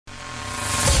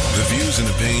views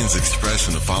and opinions expressed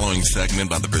in the following segment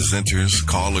by the presenters,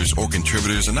 callers, or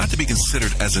contributors are not to be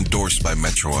considered as endorsed by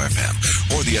Metro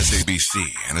FM or the SABC,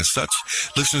 and as such,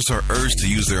 listeners are urged to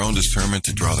use their own discernment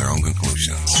to draw their own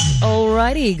conclusions.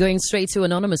 Alrighty, going straight to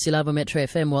Anonymous, you love a Metro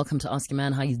FM. Welcome to Ask a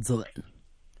Man. How you doing?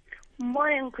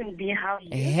 Morning, Queen B. How are you?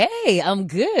 Hey, I'm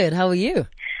good. How are you?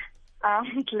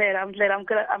 I'm glad. I'm good.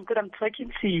 I'm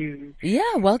talking to you.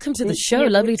 Yeah, welcome to the show.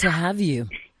 Lovely to have you.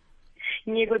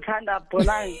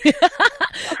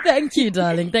 Thank you,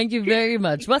 darling. Thank you very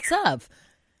much. What's up?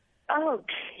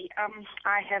 Okay.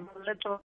 I have a little